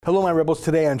Hello, my rebels.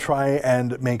 Today I try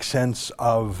and make sense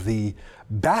of the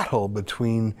battle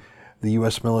between the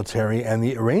U.S. military and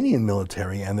the Iranian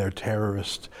military and their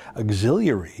terrorist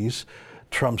auxiliaries.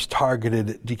 Trump's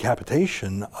targeted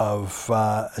decapitation of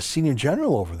a senior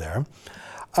general over there.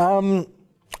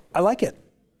 I like it.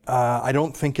 I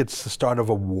don't think it's the start of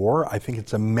a war. I think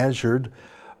it's a measured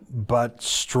but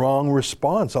strong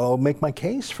response. I'll make my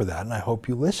case for that, and I hope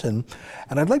you listen.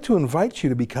 And I'd like to invite you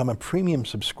to become a premium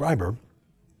subscriber.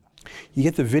 You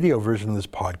get the video version of this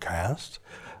podcast,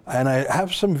 and I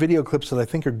have some video clips that I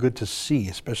think are good to see,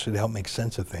 especially to help make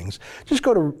sense of things. Just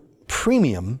go to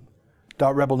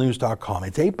premium.rebelnews.com.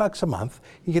 It's $8 a month.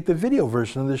 You get the video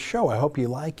version of this show. I hope you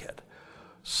like it.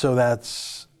 So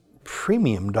that's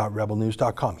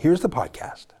premium.rebelnews.com. Here's the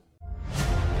podcast.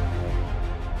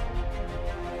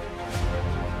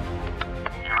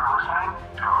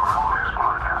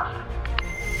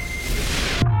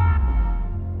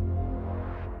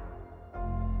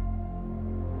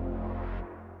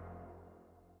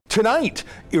 Tonight,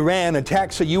 Iran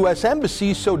attacks a U.S.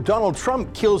 embassy, so Donald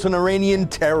Trump kills an Iranian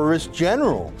terrorist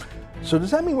general. So does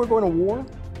that mean we're going to war?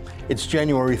 It's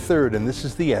January 3rd, and this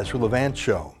is the Ezra Levant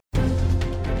Show.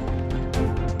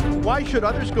 Why should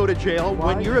others go to jail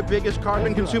when you're the biggest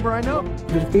carbon consumer I know?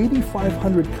 There's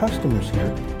 8,500 customers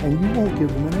here, and you won't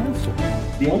give them an answer.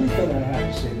 The only thing I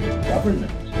have to say to the government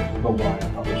about why I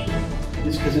publish it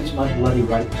is because it's my bloody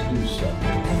right to do so.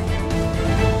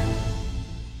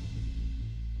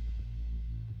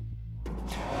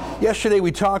 Yesterday,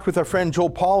 we talked with our friend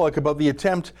Joel Pollack about the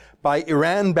attempt by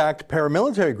Iran-backed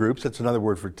paramilitary groups, that's another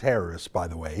word for terrorists, by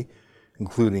the way,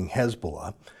 including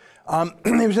Hezbollah.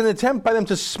 It was an attempt by them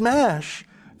to smash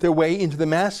their way into the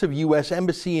massive U.S.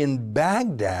 embassy in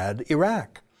Baghdad,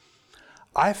 Iraq.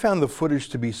 I found the footage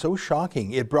to be so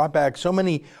shocking. It brought back so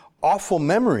many awful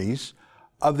memories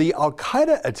of the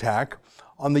Al-Qaeda attack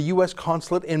on the U.S.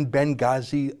 consulate in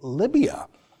Benghazi, Libya,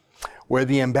 where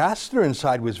the ambassador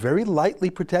inside was very lightly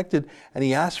protected, and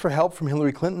he asked for help from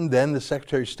Hillary Clinton, then the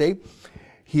Secretary of State.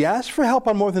 He asked for help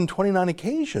on more than 29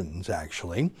 occasions,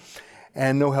 actually,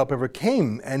 and no help ever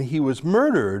came, and he was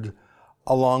murdered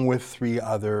along with 3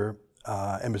 other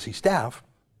embassy staff.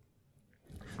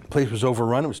 The place was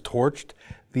overrun, it was torched.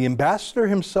 The ambassador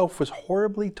himself was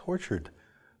horribly tortured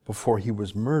before he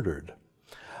was murdered.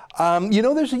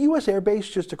 There's a U.S. airbase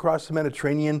just across the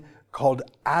Mediterranean called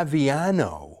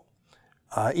Aviano,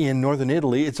 in northern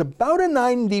Italy. It's about a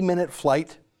 90-minute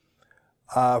flight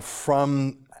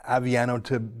from Aviano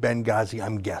to Benghazi,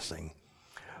 I'm guessing.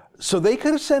 So they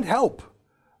could have sent help.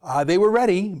 They were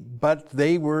ready, but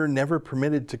they were never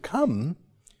permitted to come.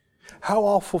 How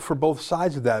awful for both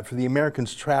sides of that, for the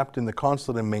Americans trapped in the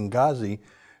consulate in Benghazi,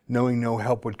 knowing no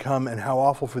help would come, and how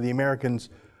awful for the Americans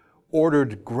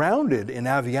ordered grounded in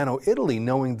Aviano, Italy,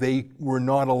 knowing they were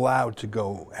not allowed to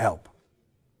go help.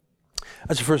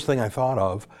 That's the first thing I thought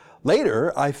of.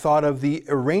 Later, I thought of the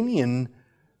Iranian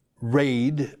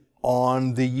raid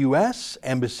on the U.S.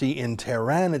 embassy in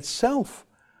Tehran itself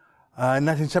in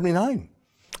 1979.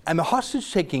 And the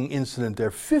hostage-taking incident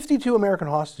there, 52 American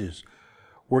hostages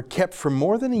were kept for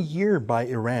more than a year by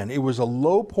Iran. It was a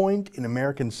low point in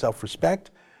American self-respect,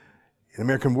 in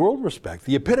American world respect,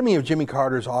 the epitome of Jimmy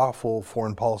Carter's awful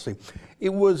foreign policy.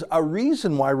 It was a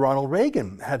reason why Ronald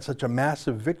Reagan had such a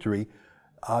massive victory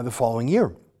the following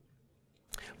year.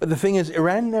 But the thing is,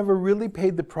 Iran never really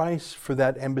paid the price for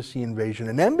that embassy invasion.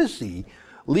 An embassy,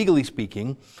 legally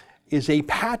speaking, is a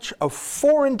patch of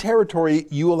foreign territory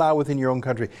you allow within your own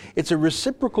country. It's a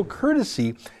reciprocal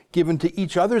courtesy given to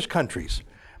each other's countries.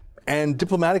 And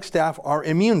diplomatic staff are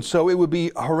immune. So it would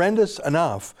be horrendous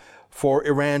enough for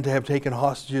Iran to have taken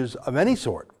hostages of any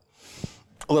sort,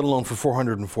 let alone for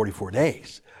 444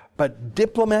 days. But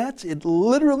diplomats, it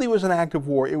literally was an act of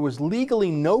war. It was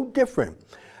legally no different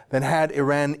than had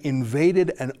Iran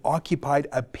invaded and occupied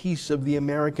a piece of the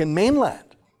American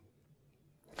mainland.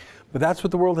 But that's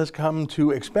what the world has come to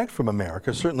expect from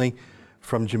America, certainly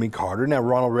from Jimmy Carter. Now,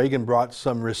 Ronald Reagan brought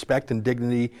some respect and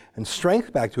dignity and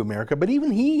strength back to America, but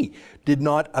even he did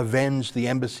not avenge the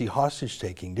embassy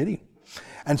hostage-taking, did he?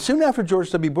 And soon after George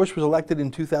W. Bush was elected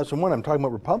in 2001, I'm talking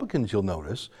about Republicans, you'll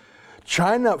notice,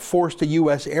 China forced a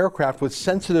U.S. aircraft with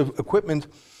sensitive equipment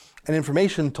and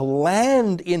information to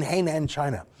land in Hainan,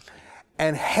 China,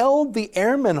 and held the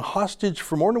airmen hostage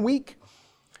for more than a week.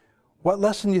 What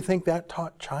lesson do you think that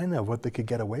taught China of what they could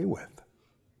get away with?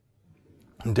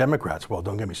 And Democrats, well,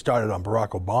 don't get me started on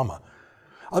Barack Obama.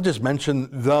 I'll just mention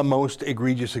the most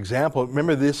egregious example.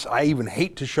 Remember this, I even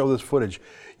hate to show this footage.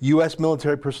 U.S.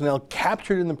 military personnel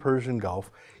captured in the Persian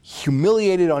Gulf,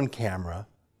 humiliated on camera,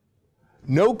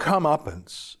 no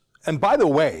comeuppance. And by the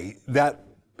way, that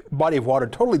body of water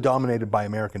totally dominated by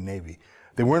American Navy.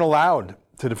 They weren't allowed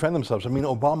to defend themselves. I mean,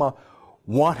 Obama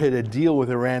wanted a deal with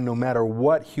Iran no matter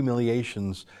what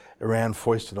humiliations Iran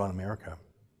foisted on America.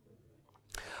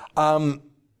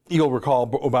 You'll recall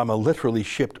Obama literally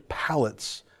shipped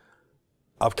pallets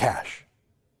of cash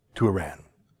to Iran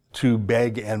to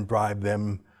beg and bribe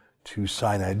them to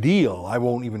sign a deal. I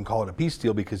won't even call it a peace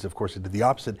deal because, of course, it did the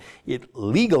opposite. It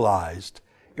legalized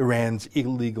Iran's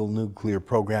illegal nuclear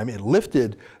program. It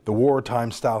lifted the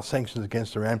wartime style sanctions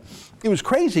against Iran. It was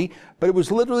crazy, but it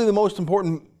was literally the most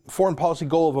important foreign policy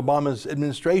goal of Obama's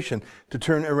administration, to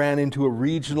turn Iran into a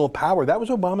regional power. That was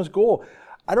Obama's goal.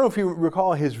 I don't know if you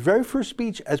recall his very first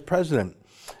speech as president,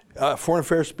 foreign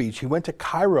affairs speech. He went to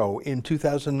Cairo in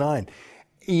 2009.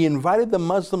 He invited the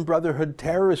Muslim Brotherhood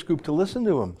terrorist group to listen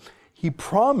to him. He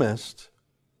promised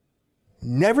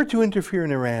never to interfere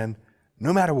in Iran,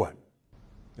 no matter what.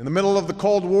 In the middle of the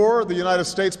Cold War, the United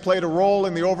States played a role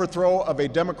in the overthrow of a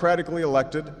democratically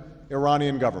elected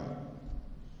Iranian government.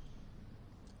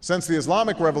 Since the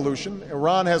Islamic Revolution,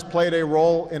 Iran has played a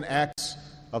role in acts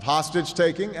of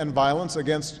hostage-taking and violence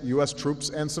against U.S. troops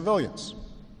and civilians.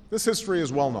 This history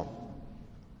is well known.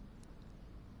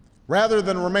 Rather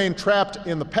than remain trapped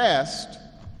in the past,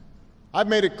 I've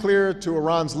made it clear to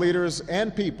Iran's leaders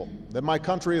and people that my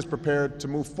country is prepared to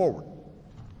move forward.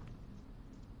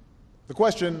 The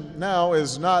question now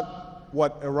is not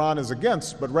what Iran is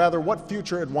against, but rather what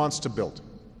future it wants to build.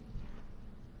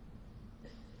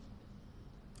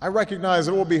 I recognize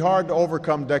it will be hard to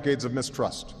overcome decades of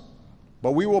mistrust,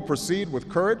 but we will proceed with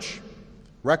courage,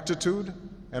 rectitude,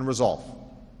 and resolve.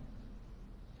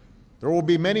 There will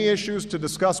be many issues to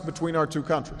discuss between our two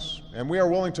countries, and we are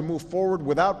willing to move forward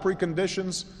without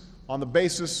preconditions on the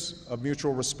basis of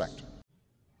mutual respect.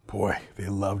 Boy, they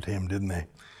loved him, didn't they?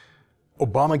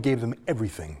 Obama gave them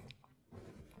everything.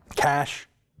 Cash,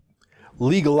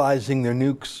 legalizing their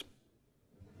nukes,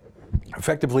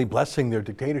 effectively blessing their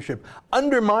dictatorship,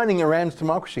 undermining Iran's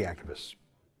democracy activists,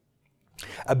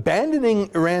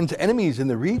 abandoning Iran's enemies in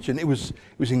the region. It was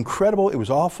incredible. It was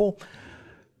awful.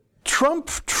 Trump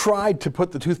tried to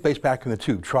put the toothpaste back in the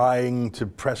tube, trying to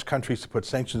press countries to put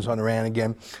sanctions on Iran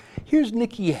again. Here's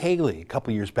Nikki Haley, a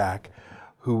couple years back,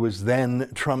 who was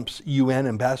then Trump's UN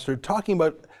ambassador, talking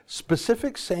about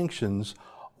specific sanctions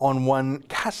on one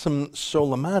Qasem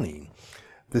Soleimani,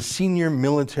 the senior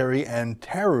military and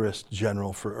terrorist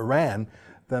general for Iran,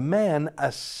 the man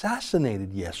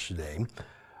assassinated yesterday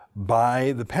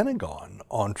by the Pentagon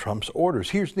on Trump's orders.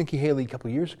 Here's Nikki Haley a couple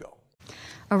of years ago.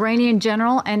 Iranian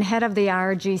general and head of the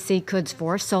IRGC Quds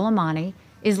Force, Soleimani,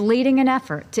 is leading an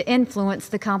effort to influence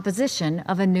the composition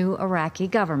of a new Iraqi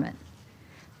government.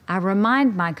 I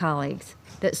remind my colleagues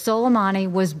that Soleimani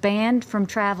was banned from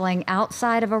traveling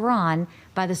outside of Iran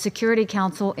by the Security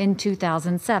Council in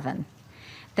 2007.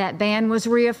 That ban was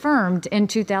reaffirmed in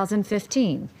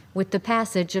 2015 with the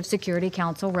passage of Security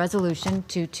Council Resolution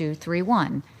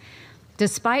 2231.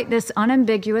 Despite this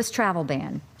unambiguous travel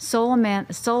ban,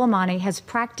 Soleimani has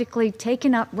practically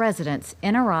taken up residence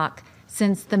in Iraq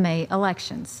since the May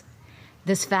elections.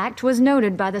 This fact was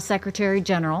noted by the Secretary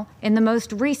General in the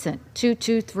most recent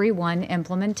 2231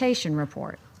 implementation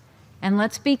report. And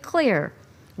let's be clear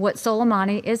what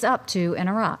Soleimani is up to in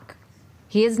Iraq.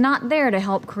 He is not there to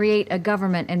help create a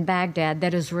government in Baghdad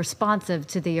that is responsive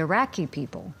to the Iraqi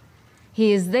people.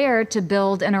 He is there to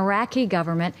build an Iraqi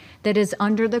government that is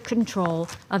under the control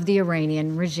of the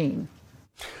Iranian regime.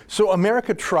 So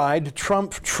America tried,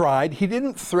 Trump tried. He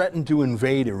didn't threaten to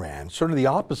invade Iran, sort of the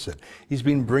opposite. He's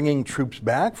been bringing troops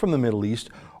back from the Middle East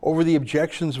over the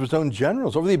objections of his own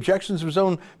generals, over the objections of his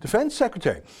own defense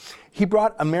secretary. He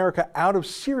brought America out of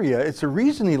Syria. It's the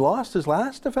reason he lost his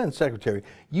last defense secretary.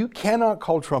 You cannot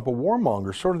call Trump a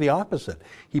warmonger, sort of the opposite.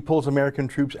 He pulls American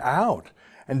troops out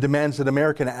and demands that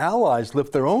American allies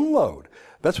lift their own load.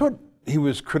 That's what he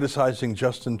was criticizing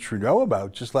Justin Trudeau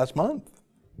about just last month.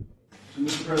 So,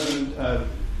 Mr. President,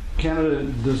 Canada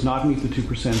does not meet the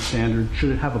 2% standard.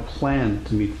 Should it have a plan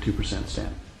to meet the 2%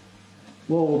 standard?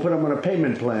 Well, we'll put them on a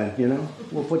payment plan, you know?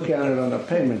 We'll put Canada on a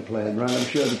payment plan, right? I'm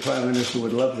sure the Prime Minister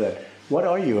would love that. What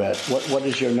are you at? What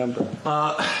is your number?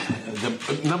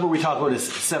 The number we talk about is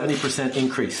 70%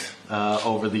 increase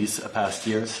over these past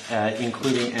years,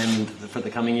 including, and for the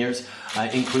coming years,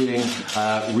 including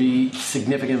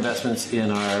significant investments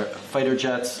in our fighter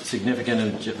jets,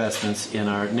 significant investments in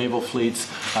our naval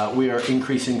fleets. We are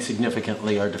increasing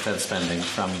significantly our defense spending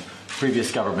from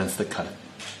previous governments that cut it.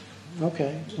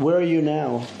 Okay. Where are you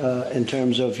now in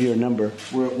terms of your number?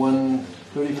 We're at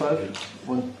 135?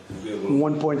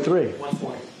 1.3.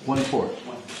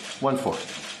 1.4.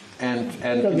 And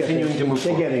continuing to move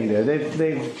They're forward. getting there.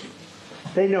 They've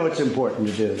They know it's important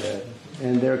to do that,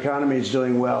 and their economy is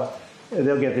doing well.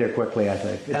 They'll get there quickly, I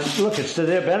think. Look, it's to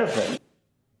their benefit.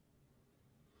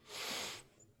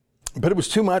 But it was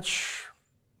too much,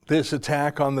 this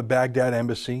attack on the Baghdad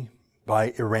embassy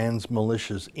by Iran's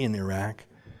militias in Iraq.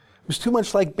 It was too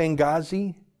much like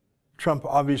Benghazi. Trump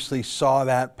obviously saw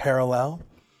that parallel.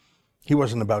 He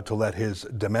wasn't about to let his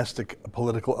domestic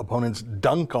political opponents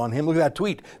dunk on him. Look at that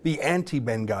tweet, the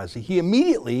anti-Benghazi. He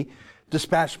immediately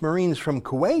dispatched Marines from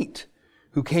Kuwait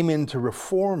who came in to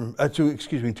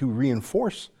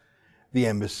reinforce the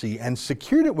embassy and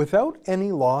secured it without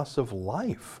any loss of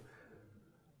life.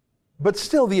 But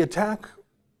still, the attack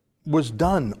was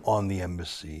done on the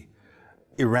embassy.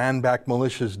 Iran-backed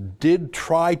militias did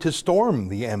try to storm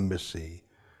the embassy.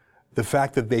 The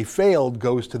fact that they failed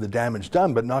goes to the damage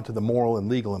done, but not to the moral and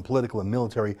legal and political and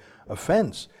military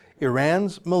offense.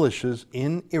 Iran's militias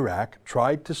in Iraq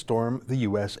tried to storm the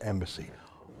U.S. embassy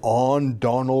on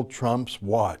Donald Trump's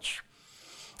watch.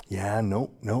 Yeah, no,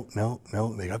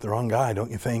 they got the wrong guy, don't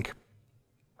you think?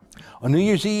 On New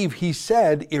Year's Eve, he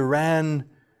said Iran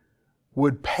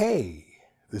would pay.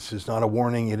 This is not a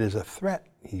warning, it is a threat,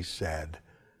 he said.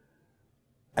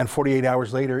 And 48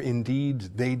 hours later, indeed,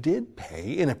 they did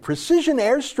pay in a precision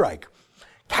airstrike.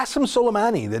 Qasem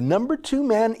Soleimani, the number 2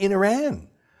 man in Iran,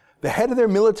 the head of their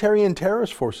military and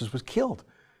terrorist forces, was killed.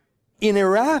 In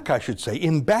Iraq, I should say,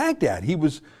 in Baghdad. He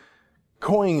was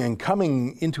going and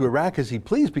coming into Iraq as he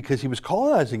pleased because he was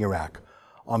colonizing Iraq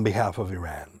on behalf of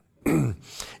Iran. It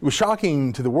was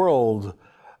shocking to the world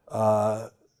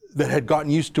that had gotten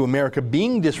used to America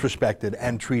being disrespected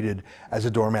and treated as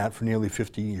a doormat for nearly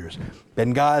 50 years.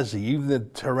 Benghazi, even the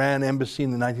Tehran embassy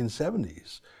in the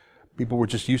 1970s. People were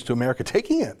just used to America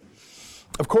taking it.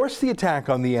 Of course, the attack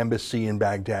on the embassy in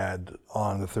Baghdad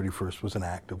on the 31st was an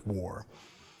act of war.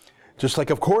 Just like,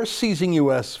 of course, seizing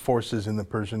U.S. forces in the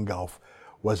Persian Gulf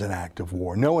was an act of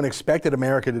war. No one expected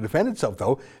America to defend itself,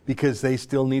 though, because they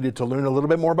still needed to learn a little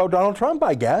bit more about Donald Trump,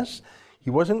 I guess. He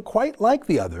wasn't quite like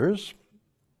the others.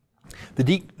 The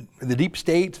deep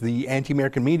state, the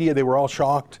anti-American media, they were all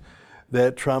shocked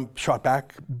that Trump shot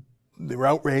back. They were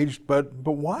outraged, but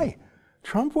why?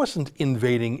 Trump wasn't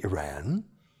invading Iran,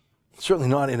 certainly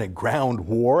not in a ground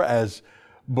war as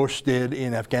Bush did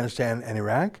in Afghanistan and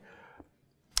Iraq.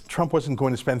 Trump wasn't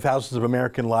going to spend thousands of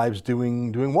American lives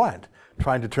doing what?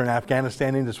 Trying to turn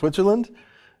Afghanistan into Switzerland,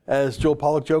 as Joel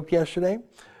Pollak joked yesterday.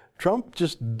 Trump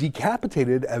just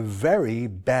decapitated a very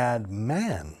bad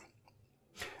man.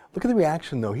 Look at the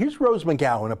reaction, though. Here's Rose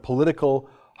McGowan, a political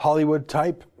Hollywood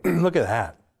type. Look at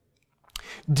that.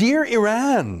 Dear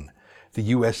Iran, the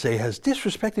USA has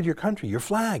disrespected your country, your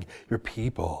flag, your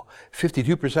people.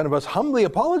 52% of us humbly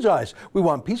apologize. We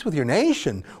want peace with your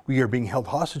nation. We are being held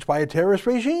hostage by a terrorist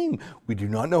regime. We do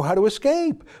not know how to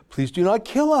escape. Please do not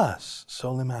kill us.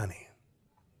 Soleimani.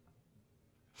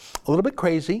 A little bit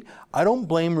crazy. I don't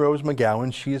blame Rose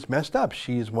McGowan. She is messed up.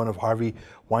 She is one of Harvey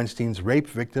Weinstein's rape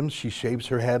victims. She shaves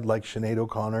her head like Sinead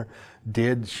O'Connor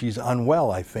did. She's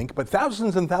unwell, I think. But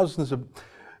thousands and thousands of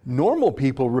normal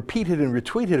people repeated and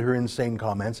retweeted her insane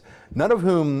comments, none of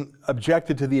whom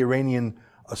objected to the Iranian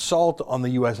assault on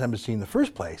the U.S. embassy in the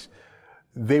first place.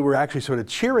 They were actually sort of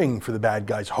cheering for the bad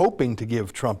guys, hoping to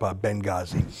give Trump a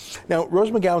Benghazi. Now,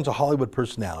 Rose McGowan's a Hollywood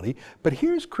personality, but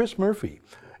here's Chris Murphy,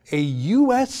 a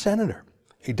U.S. senator,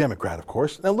 a Democrat, of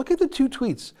course. Now, look at the two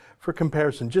tweets for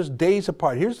comparison, just days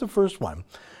apart. Here's the first one.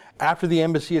 After the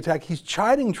embassy attack, he's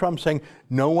chiding Trump, saying,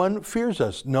 no one fears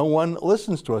us, no one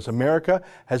listens to us. America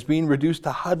has been reduced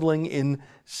to huddling in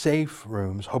safe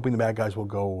rooms, hoping the bad guys will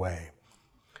go away.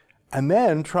 And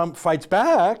then Trump fights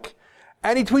back,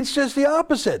 and he tweets just the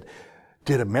opposite.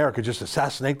 Did America just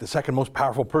assassinate the second most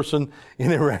powerful person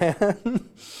in Iran?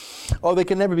 Oh, they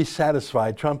can never be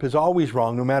satisfied. Trump is always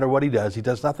wrong, no matter what he does. He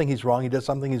does nothing, he's wrong. He does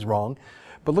something, he's wrong.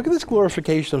 But look at this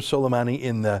glorification of Soleimani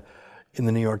in the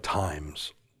New York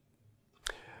Times.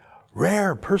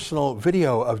 Rare personal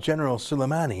video of General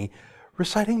Soleimani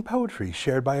reciting poetry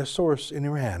shared by a source in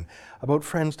Iran about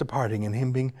friends departing and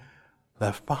him being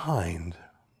left behind.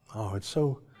 Oh, it's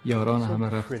so pretty.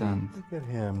 Look at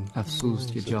him.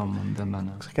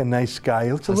 Looks like a nice guy.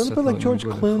 He looks a little bit like George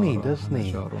Clooney, doesn't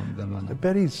he? I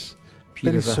bet he's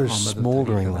sort of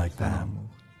smoldering like that.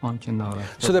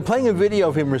 So they're playing a video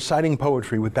of him reciting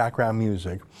poetry with background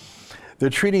music. They're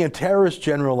treating a terrorist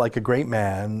general like a great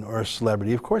man or a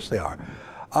celebrity. Of course they are.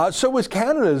 So was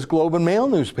Canada's Globe and Mail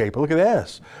newspaper. Look at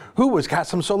this. Who was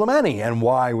Qasem Soleimani and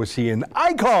why was he an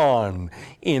icon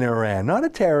in Iran? Not a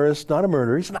terrorist, not a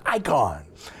murderer. He's an icon.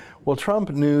 Well, Trump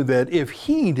knew that if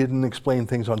he didn't explain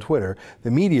things on Twitter,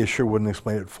 the media sure wouldn't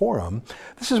explain it for him.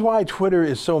 This is why Twitter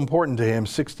is so important to him.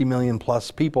 60 million plus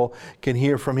people can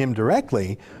hear from him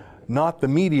directly, not the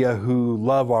media who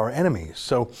love our enemies.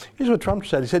 So here's what Trump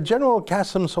said. He said, General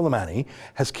Qasem Soleimani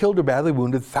has killed or badly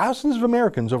wounded thousands of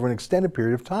Americans over an extended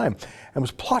period of time and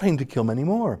was plotting to kill many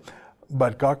more,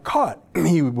 but got caught.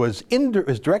 He was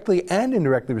directly and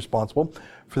indirectly responsible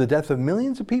for the death of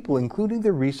millions of people, including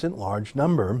the recent large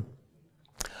number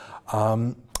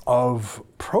of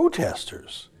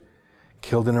protesters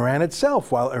killed in Iran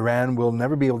itself. While Iran will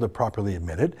never be able to properly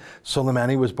admit it,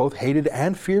 Soleimani was both hated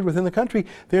and feared within the country.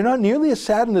 They're not nearly as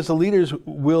saddened as the leaders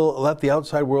will let the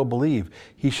outside world believe.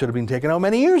 He should have been taken out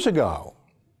many years ago.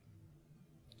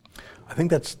 I think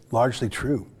that's largely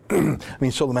true. I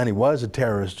mean, Soleimani was a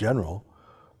terrorist general.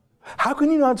 How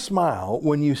can you not smile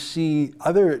when you see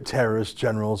other terrorist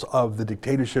generals of the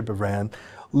dictatorship of Iran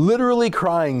literally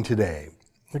crying today?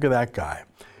 Look at that guy.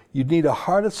 You'd need a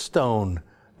heart of stone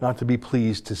not to be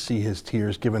pleased to see his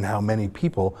tears, given how many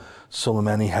people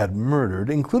Soleimani had murdered,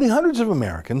 including hundreds of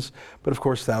Americans, but of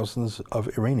course thousands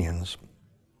of Iranians.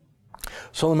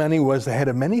 Soleimani was the head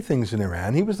of many things in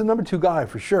Iran. He was the number 2 guy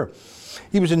for sure.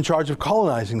 He was in charge of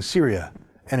colonizing Syria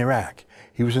and Iraq.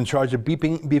 He was in charge of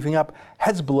beefing up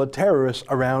Hezbollah terrorists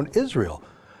around Israel.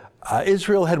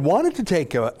 Israel had wanted to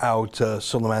take out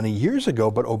Soleimani years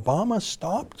ago, but Obama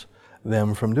stopped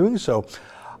them from doing so.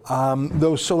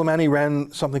 Though Soleimani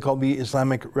ran something called the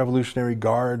Islamic Revolutionary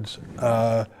Guards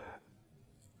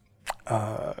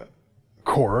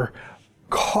Corps,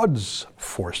 Quds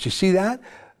Force. Do you see that?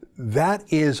 That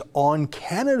is on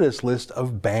Canada's list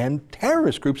of banned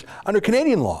terrorist groups under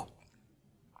Canadian law.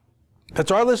 That's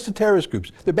our list of terrorist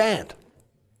groups. They're banned.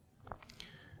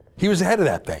 He was the head of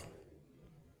that thing.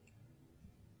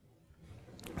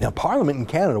 Now, Parliament in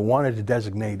Canada wanted to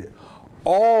designate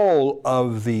all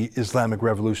of the Islamic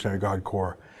Revolutionary Guard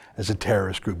Corps as a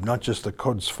terrorist group, not just the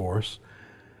Quds Force.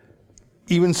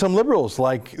 Even some liberals,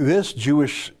 like this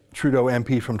Jewish Trudeau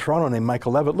MP from Toronto named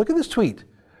Michael Levitt. Look at this tweet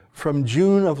from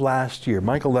June of last year.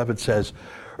 Michael Levitt says,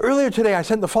 earlier today I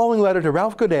sent the following letter to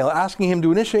Ralph Goodale asking him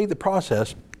to initiate the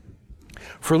process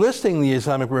for listing the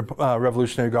Islamic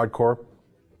Revolutionary Guard Corps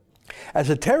as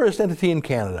a terrorist entity in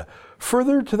Canada,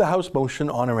 further to the House motion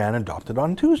on Iran adopted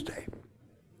on Tuesday.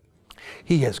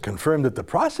 He has confirmed that the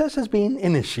process has been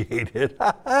initiated.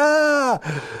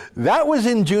 That was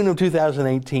in June of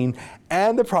 2018,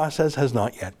 and the process has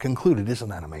not yet concluded. Isn't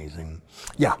that amazing?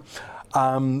 Yeah.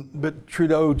 But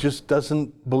Trudeau just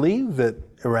doesn't believe that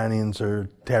Iranians are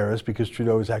terrorists because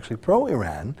Trudeau is actually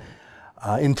pro-Iran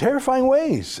in terrifying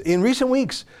ways. In recent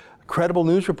weeks, credible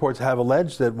news reports have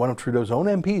alleged that one of Trudeau's own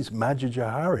MPs, Majid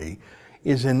Jahari,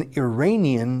 is an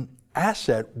Iranian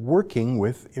asset working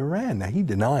with Iran. Now, he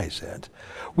denies it.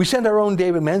 We sent our own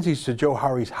David Menzies to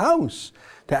Jahari's house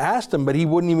to ask him, but he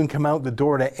wouldn't even come out the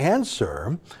door to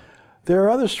answer. There are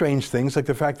other strange things, like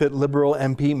the fact that Liberal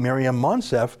MP Maryam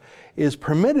Monsef is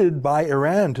permitted by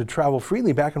Iran to travel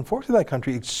freely back and forth to that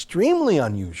country. Extremely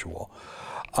unusual.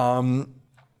 And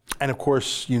of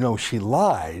course, you know, she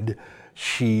lied.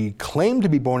 She claimed to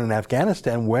be born in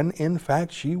Afghanistan when, in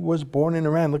fact, she was born in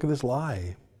Iran. Look at this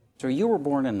lie. So you were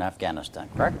born in Afghanistan,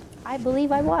 correct? I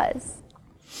believe I was.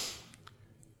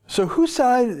 So whose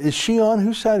side is she on?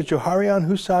 Whose side is Jahari on?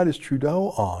 Whose side is Trudeau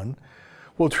on?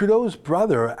 Well, Trudeau's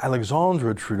brother,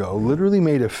 Alexandre Trudeau, literally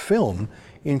made a film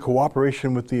in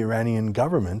cooperation with the Iranian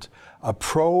government, a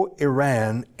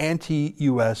pro-Iran,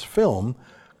 anti-US film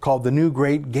called The New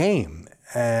Great Game.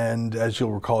 And as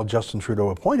you'll recall, Justin Trudeau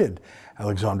appointed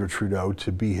Alexandre Trudeau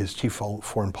to be his chief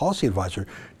foreign policy advisor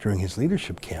during his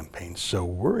leadership campaign. So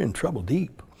we're in trouble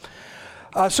deep.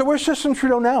 So where's Justin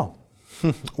Trudeau now?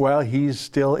 Well, he's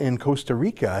still in Costa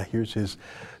Rica. Here's his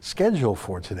schedule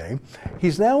for today.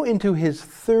 He's now into his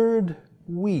 3rd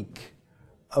week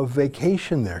of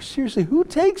vacation there. Seriously, who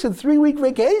takes a 3-week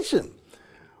vacation?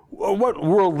 What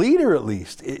world leader, at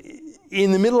least,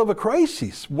 in the middle of a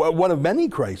crisis, one of many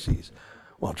crises?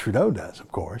 Well, Trudeau does,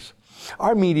 of course.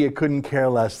 Our media couldn't care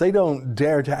less. They don't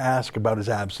dare to ask about his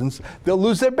absence. They'll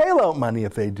lose their bailout money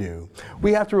if they do.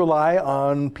 We have to rely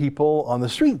on people on the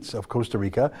streets of Costa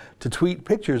Rica to tweet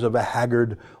pictures of a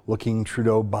haggard-looking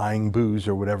Trudeau buying booze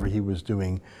or whatever he was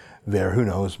doing there. Who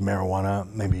knows, marijuana,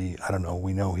 maybe, I don't know.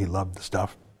 We know he loved the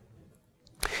stuff.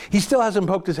 He still hasn't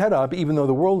poked his head up, even though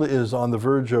the world is on the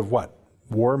verge of what?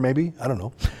 War, maybe? I don't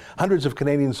know. Hundreds of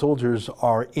Canadian soldiers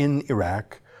are in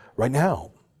Iraq right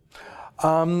now.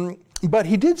 But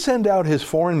he did send out his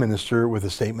foreign minister with a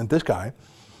statement. This guy,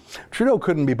 Trudeau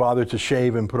couldn't be bothered to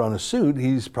shave and put on a suit.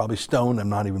 He's probably stoned. I'm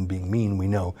not even being mean. We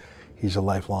know He's a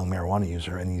lifelong marijuana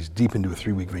user, and he's deep into a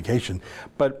 3-week vacation.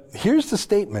 But here's the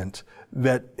statement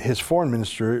that his foreign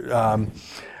minister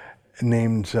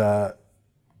named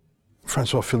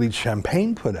Francois-Philippe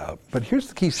Champagne put out. But here's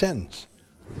the key sentence.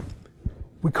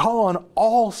 We call on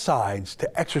all sides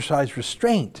to exercise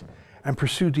restraint and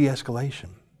pursue de-escalation.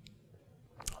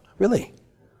 Really?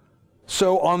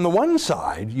 So on the one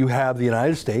side, you have the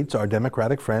United States, our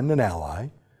democratic friend and ally,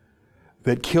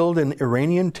 that killed an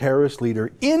Iranian terrorist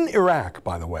leader in Iraq,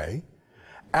 by the way,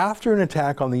 after an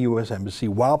attack on the U.S. Embassy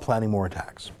while planning more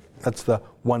attacks. That's the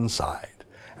one side.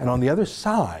 And on the other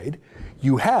side,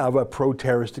 you have a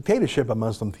pro-terrorist dictatorship, a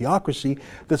Muslim theocracy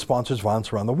that sponsors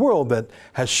violence around the world that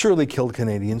has surely killed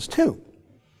Canadians too.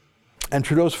 And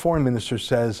Trudeau's foreign minister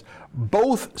says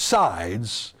both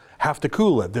sides have to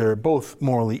cool it. They're both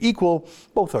morally equal.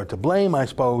 Both are to blame, I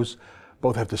suppose.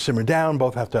 Both have to simmer down.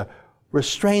 Both have to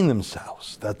restrain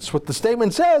themselves. That's what the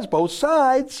statement says, both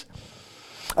sides.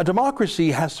 A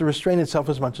democracy has to restrain itself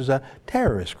as much as a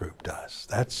terrorist group does.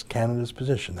 That's Canada's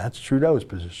position. That's Trudeau's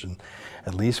position,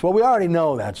 at least. Well, we already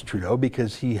know that's Trudeau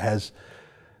because he has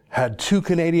had 2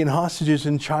 Canadian hostages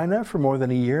in China for more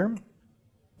than a year,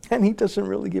 and he doesn't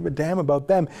really give a damn about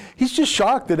them. He's just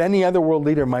shocked that any other world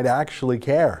leader might actually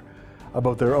care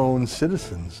about their own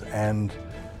citizens and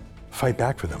fight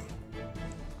back for them.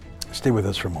 Stay with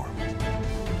us for more.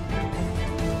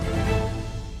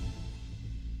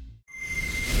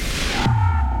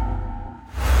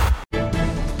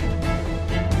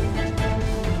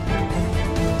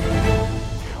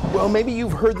 Well, maybe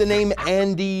you've heard the name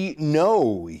Andy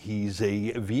Ngo. He's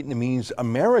a Vietnamese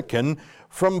American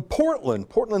from Portland.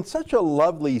 Portland's such a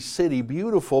lovely city,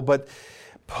 beautiful, but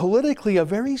politically a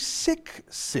very sick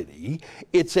city.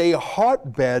 It's a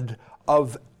hotbed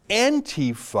of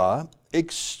Antifa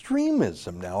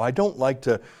extremism. Now, I don't like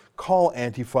to call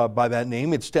Antifa by that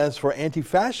name. It stands for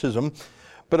anti-fascism.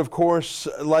 But of course,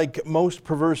 like most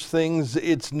perverse things,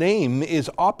 its name is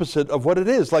opposite of what it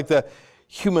is. Like the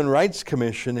Human Rights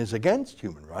Commission is against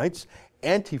human rights,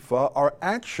 Antifa are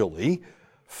actually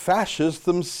fascists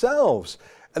themselves.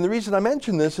 And the reason I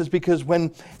mention this is because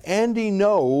when Andy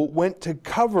Ngo went to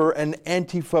cover an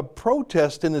Antifa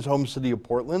protest in his home city of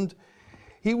Portland,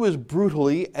 he was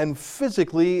brutally and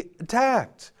physically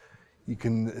attacked. You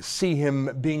can see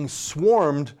him being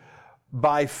swarmed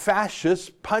by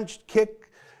fascists, punched, kicked.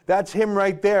 That's him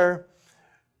right there.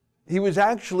 He was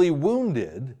actually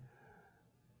wounded.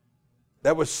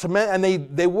 That was cement, and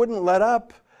they wouldn't let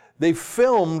up. They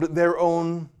filmed their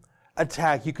own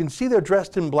attack. You can see they're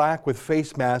dressed in black with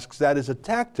face masks. That is a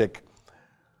tactic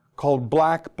called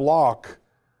black bloc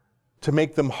to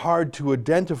make them hard to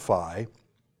identify,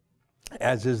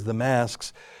 as is the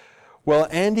masks. Well,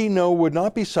 Andy Ngo would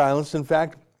not be silenced. In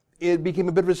fact, it became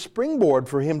a bit of a springboard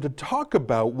for him to talk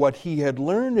about what he had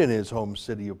learned in his home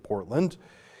city of Portland.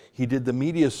 He did the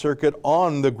media circuit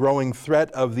on the growing threat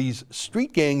of these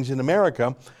street gangs in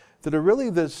America that are really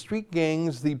the street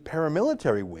gangs, the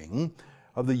paramilitary wing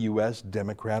of the U.S.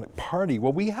 Democratic Party.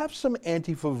 Well, we have some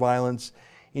Antifa violence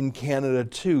in Canada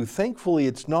too. Thankfully,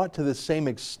 it's not to the same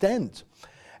extent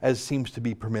as seems to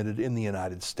be permitted in the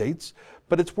United States,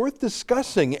 but it's worth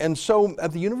discussing. And so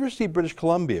at the University of British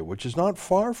Columbia, which is not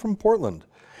far from Portland,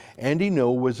 Andy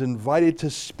Ngo was invited to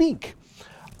speak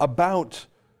about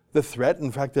the threat.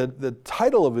 In fact, the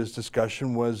title of his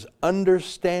discussion was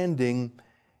Understanding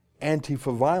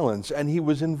Antifa Violence, and he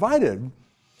was invited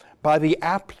by the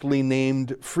aptly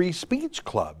named Free Speech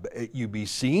Club at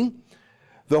UBC.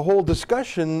 The whole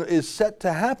discussion is set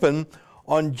to happen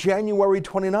on January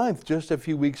 29th, just a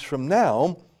few weeks from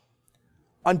now,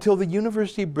 until the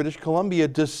University of British Columbia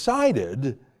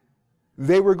decided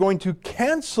they were going to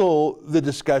cancel the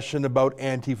discussion about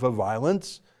Antifa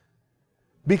violence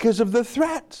because of the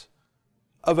threat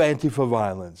of Antifa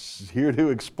violence. Here to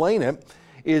explain it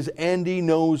is Andy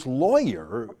Ngo's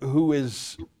lawyer, who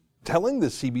is telling the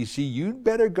CBC, you'd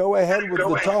better go ahead with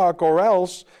the talk or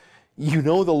else. You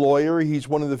know the lawyer. He's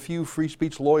one of the few free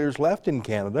speech lawyers left in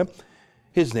Canada.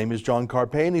 His name is John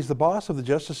Carpay, and he's the boss of the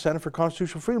Justice Center for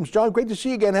Constitutional Freedoms. John, great to see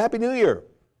you again. Happy New Year.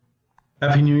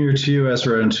 Happy New Year to you,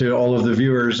 Ezra, and to all of the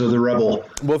viewers of The Rebel.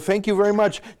 Well, thank you very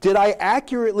much. Did I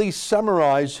accurately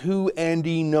summarize who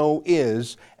Andy Ngo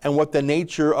is and what the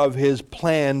nature of his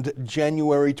planned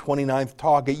January 29th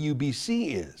talk at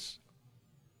UBC is?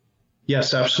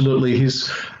 Yes, absolutely.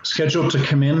 He's scheduled to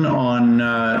come in on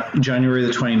January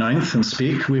the 29th and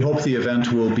speak. We hope the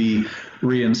event will be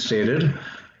reinstated.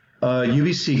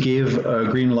 UBC gave a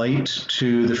green light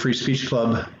to the Free Speech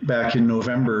Club back in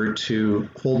November to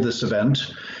hold this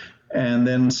event. And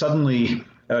then suddenly,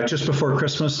 just before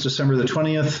Christmas, December the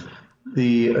 20th,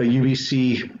 The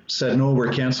UBC said, no,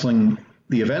 we're canceling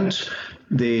the event.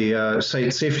 They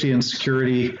cite safety and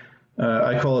security.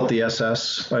 I call it the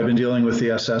SS. I've been dealing with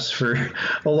the SS for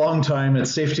a long time.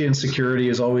 It's safety and security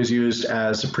is always used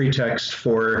as a pretext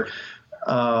for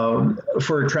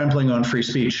trampling on free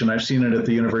speech. And I've seen it at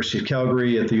the University of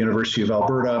Calgary, at the University of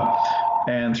Alberta,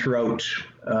 and throughout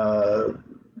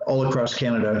all across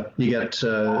Canada. You get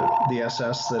the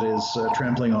SS that is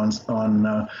trampling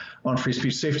on free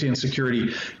speech, safety and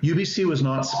security. UBC was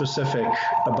not specific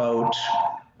about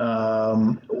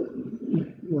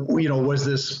was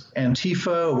this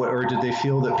Antifa, or did they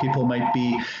feel that people might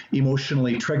be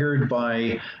emotionally triggered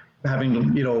by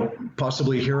having,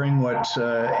 possibly hearing what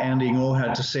Andy Ngo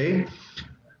had to say?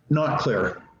 Not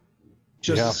clear.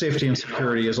 Just safety and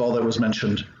security is all that was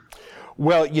mentioned.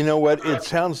 Well, you know what? It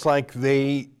sounds like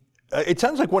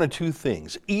one of two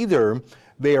things. Either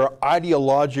they are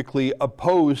ideologically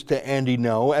opposed to Andy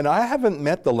Ngo, and I haven't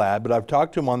met the lad, but I've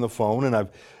talked to him on the phone and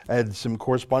I've had some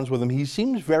correspondence with him. He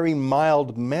seems very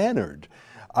mild-mannered.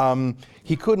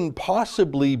 He couldn't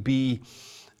possibly be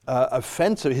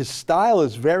offensive. His style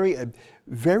is very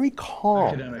calm.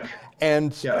 Academic.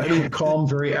 And calm,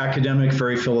 very academic,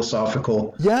 very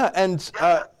philosophical. Yeah, and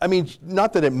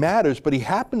not that it matters, but he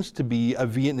happens to be a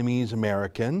Vietnamese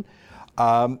American,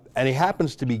 and he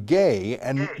happens to be gay,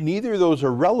 and neither of those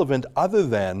are relevant other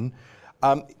than,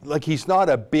 he's not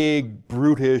a big,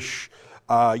 brutish,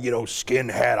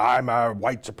 skinhead, I'm a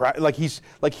white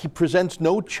supremacist. He presents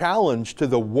no challenge to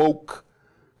the woke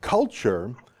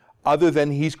culture other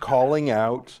than he's calling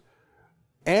out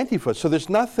Antifa. So there's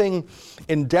nothing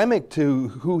endemic to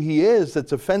who he is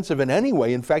that's offensive in any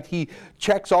way. In fact, he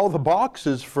checks all the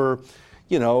boxes for,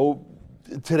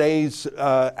 today's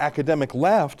academic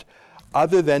left,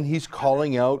 other than he's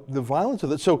calling out the violence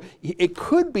of it. So it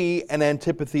could be an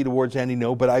antipathy towards Andy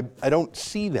Ngo, but I don't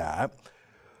see that.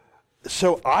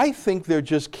 So I think they're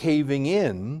just caving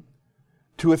in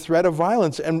to a threat of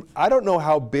violence. And I don't know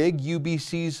how big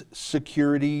UBC's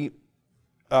security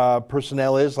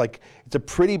personnel is. It's a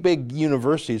pretty big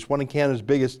university. It's one of Canada's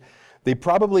biggest. They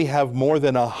probably have more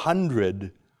than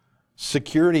 100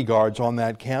 security guards on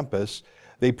that campus.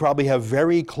 They probably have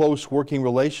very close working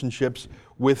relationships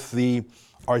with the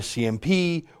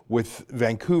RCMP, with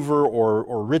Vancouver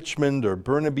or Richmond or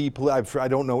Burnaby. I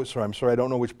don't know. I'm sorry. I don't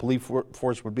know which police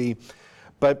force would be.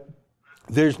 But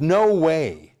there's no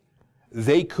way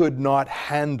they could not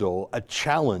handle a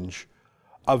challenge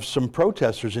of some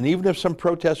protesters. And even if some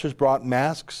protesters brought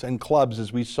masks and clubs,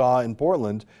 as we saw in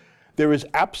Portland, there is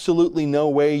absolutely no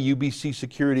way UBC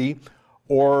security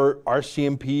or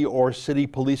RCMP or city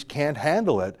police can't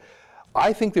handle it.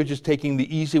 I think they're just taking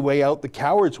the easy way out, the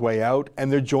coward's way out,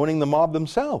 and they're joining the mob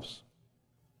themselves.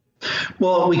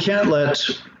 Well, we can't let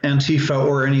Antifa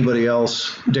or anybody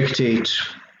else dictate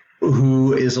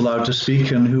who is allowed to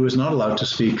speak and who is not allowed to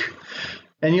speak.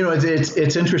 And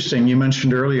it's interesting. You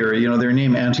mentioned earlier, their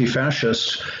name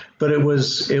anti-fascist, but it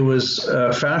was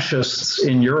fascists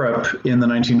in Europe in the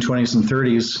 1920s and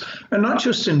 30s, and not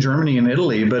just in Germany and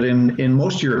Italy, but in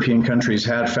most European countries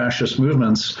had fascist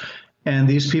movements. And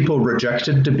these people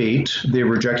rejected debate. They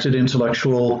rejected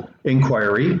intellectual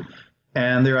inquiry.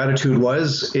 And their attitude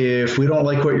was, if we don't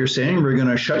like what you're saying, we're going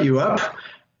to shut you up.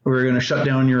 We're going to shut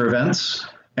down your events.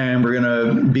 And we're going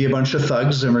to be a bunch of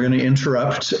thugs, and we're going to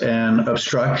interrupt and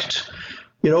obstruct.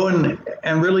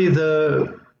 And really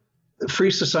the free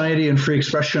society and free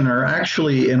expression are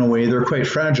actually, in a way, they're quite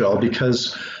fragile,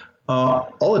 because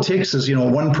all it takes is,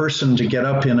 one person to get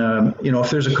up in if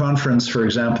there's a conference, for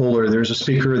example, or there's a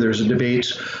speaker, there's a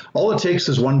debate, all it takes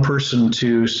is one person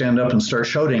to stand up and start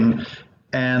shouting,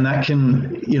 and that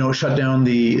can, shut down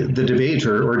the debate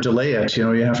or delay it.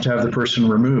 You have to have the person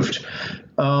removed.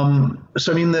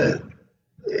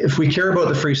 If we care about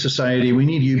the free society, we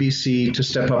need UBC to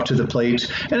step up to the plate.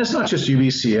 And it's not just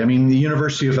UBC. The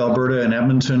University of Alberta in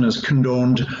Edmonton has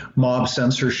condoned mob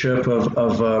censorship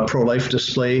of pro-life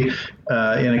display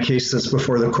in a case that's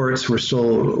before the courts. We're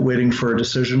still waiting for a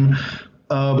decision.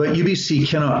 But UBC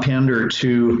cannot pander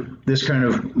to this kind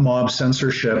of mob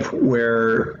censorship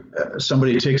where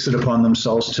somebody takes it upon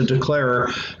themselves to declare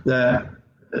that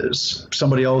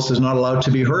somebody else is not allowed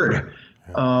to be heard.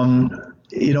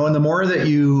 And the more that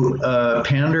you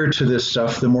pander to this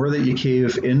stuff, the more that you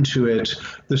cave into it,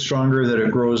 the stronger that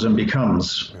it grows and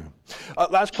becomes.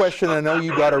 Last question, I know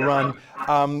you got to run.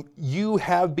 You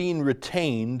have been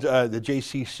retained, the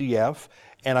JCCF,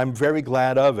 and I'm very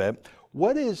glad of it.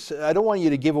 I don't want you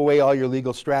to give away all your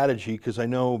legal strategy, because I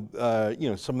know,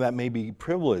 some of that may be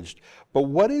privileged, but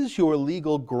what is your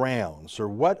legal grounds, or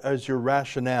what is your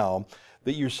rationale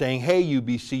that you're saying, hey,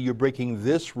 UBC, you're breaking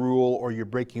this rule or you're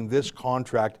breaking this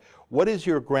contract. What is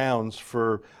your grounds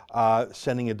for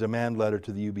sending a demand letter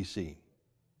to the UBC?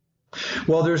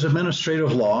 Well, there's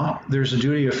administrative law. There's a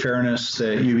duty of fairness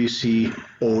that UBC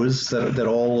owes, that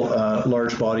all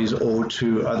large bodies owe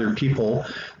to other people.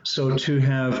 So to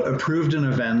have approved an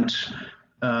event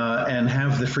and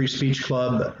have the Free Speech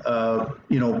Club,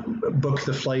 book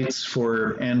the flights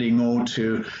for Andy Ngo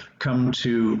to come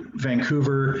to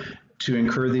Vancouver to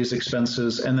incur these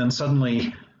expenses, and then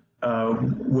suddenly,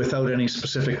 without any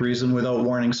specific reason, without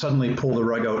warning, suddenly pull the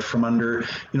rug out from under.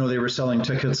 They were selling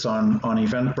tickets on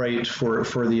Eventbrite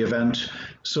for the event.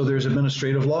 So there's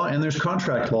administrative law and there's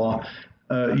contract law.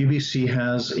 UBC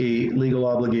has a legal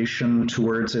obligation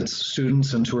towards its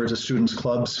students and towards its students'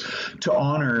 clubs to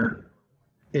honor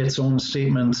its own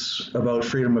statements about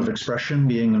freedom of expression,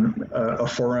 being a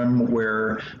forum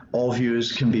where all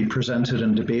views can be presented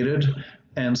and debated.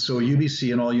 And so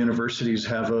UBC and all universities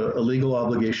have a legal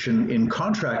obligation in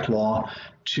contract law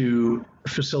to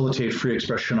facilitate free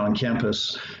expression on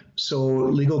campus. So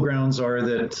legal grounds are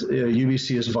that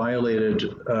UBC has violated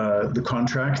the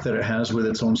contract that it has with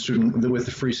its own with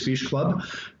the Free Speech Club,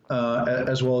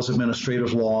 as well as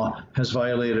administrative law has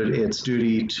violated its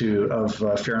duty of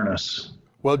fairness.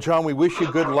 Well, John, we wish you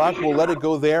good luck. We'll let it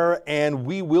go there, and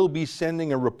we will be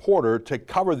sending a reporter to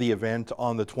cover the event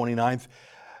on the 29th.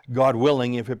 God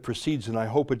willing, if it proceeds, and I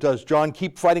hope it does. John,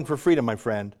 keep fighting for freedom, my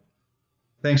friend.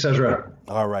 Thanks, Ezra.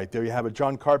 All right, there you have it.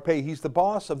 John Carpe, he's the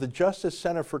boss of the Justice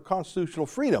Center for Constitutional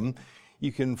Freedom.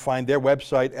 You can find their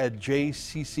website at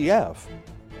jccf.ca.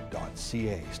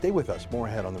 Stay with us. More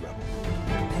ahead on The Rebel.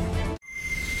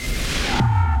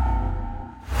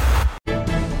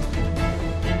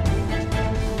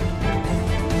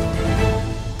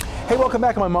 Hey, welcome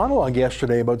back to my monologue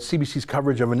yesterday about CBC's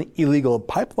coverage of an illegal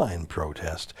pipeline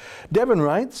protest. Devin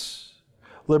writes,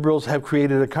 Liberals have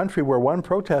created a country where one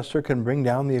protester can bring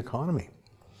down the economy.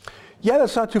 Yeah,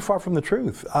 that's not too far from the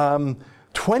truth.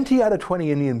 20 out of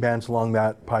 20 Indian bands along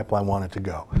that pipeline wanted to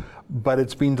go, but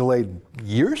it's been delayed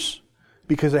years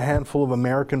because a handful of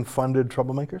American-funded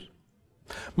troublemakers.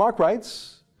 Mark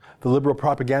writes, the Liberal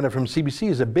propaganda from CBC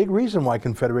is a big reason why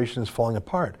Confederation is falling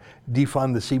apart.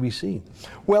 Defund the CBC.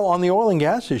 Well, on the oil and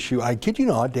gas issue, I kid you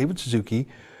not, David Suzuki,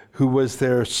 who was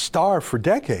their star for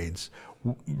decades,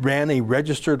 ran a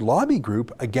registered lobby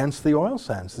group against the oil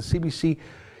sands. The CBC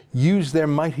used their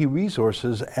mighty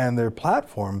resources and their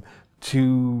platform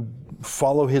to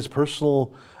follow his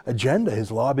personal agenda, his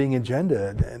lobbying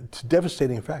agenda, to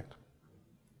devastating effect.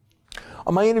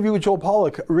 On my interview with Joel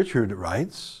Pollack, Richard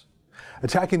writes,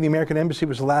 attacking the American embassy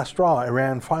was the last straw.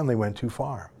 Iran finally went too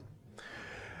far.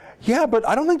 Yeah, but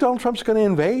I don't think Donald Trump's going to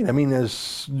invade. I mean,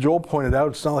 as Joel pointed out,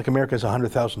 it's not like America has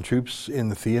 100,000 troops in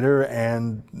the theater,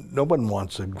 and no one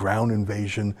wants a ground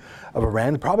invasion of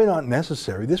Iran. Probably not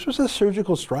necessary. This was a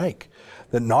surgical strike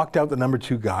that knocked out the number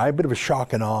 2 guy, a bit of a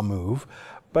shock and awe move.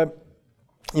 But,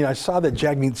 I saw that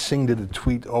Jagmeet Singh did a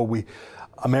tweet,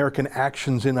 American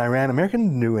actions in Iran. America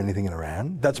didn't do anything in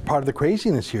Iran. That's part of the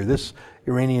craziness here. This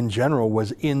Iranian general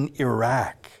was in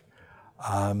Iraq,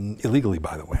 illegally,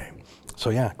 by the way. So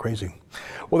yeah, crazy.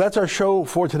 Well, that's our show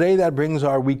for today. That brings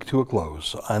our week to a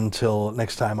close. Until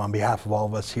next time, on behalf of all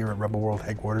of us here at Rebel World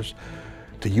Headquarters,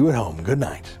 to you at home, good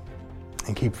night,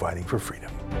 and keep fighting for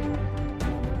freedom.